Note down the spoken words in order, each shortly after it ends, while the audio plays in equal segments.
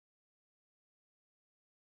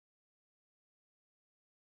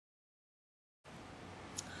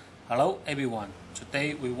Hello everyone,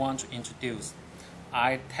 today we want to introduce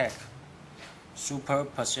iTech Super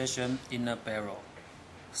Precision Inner Barrel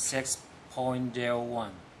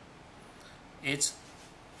 6.01. It's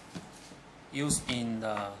used in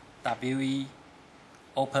the WE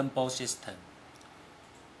open bowl system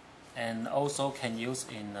and also can use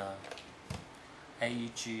in the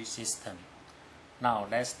AEG system. Now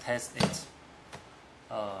let's test it.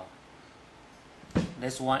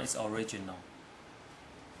 This one is original.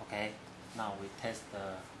 Okay, now we test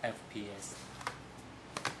the FPS.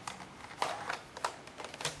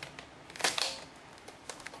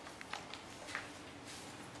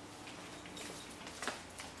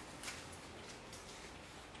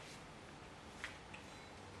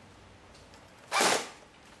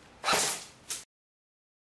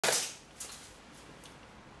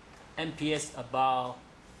 MPS about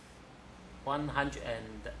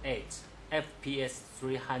 108, FPS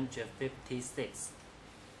 356.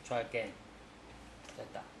 Try again.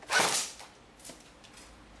 Like that.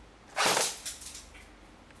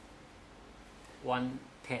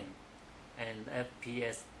 $110 and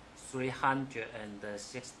FPS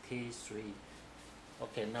 363.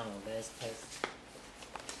 Okay, now let's test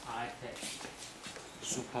iTech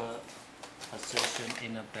Super Precision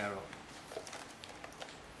Inner Barrel.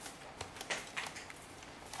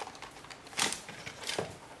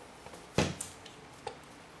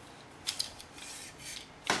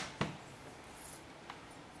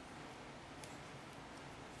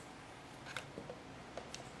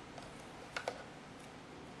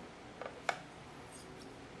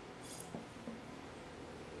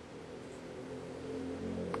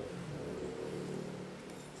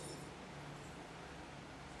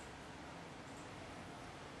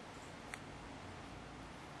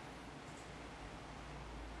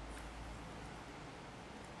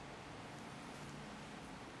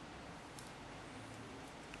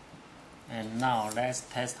 And now let's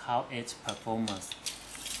test how its performance,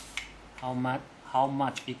 how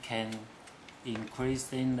much it can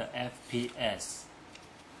increase in the FPS.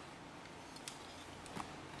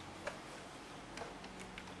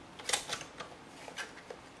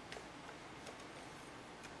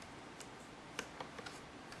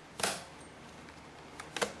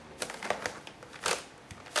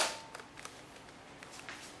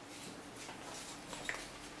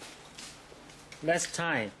 Last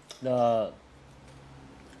time the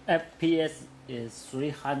FPS is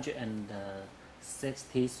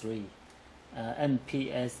 363,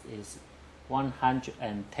 MPS is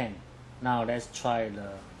 110. Now let's try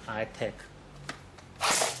the iTech.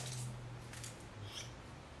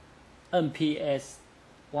 MPS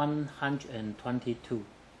 122,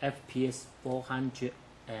 FPS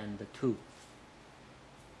 402.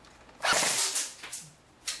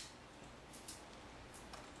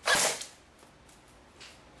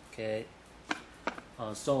 Okay,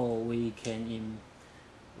 so we can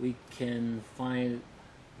find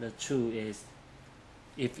the truth is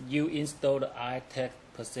if you install the iTech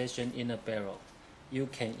Precision Inner Barrel, you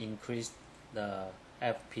can increase the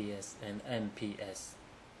FPS and MPS.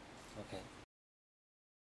 Okay.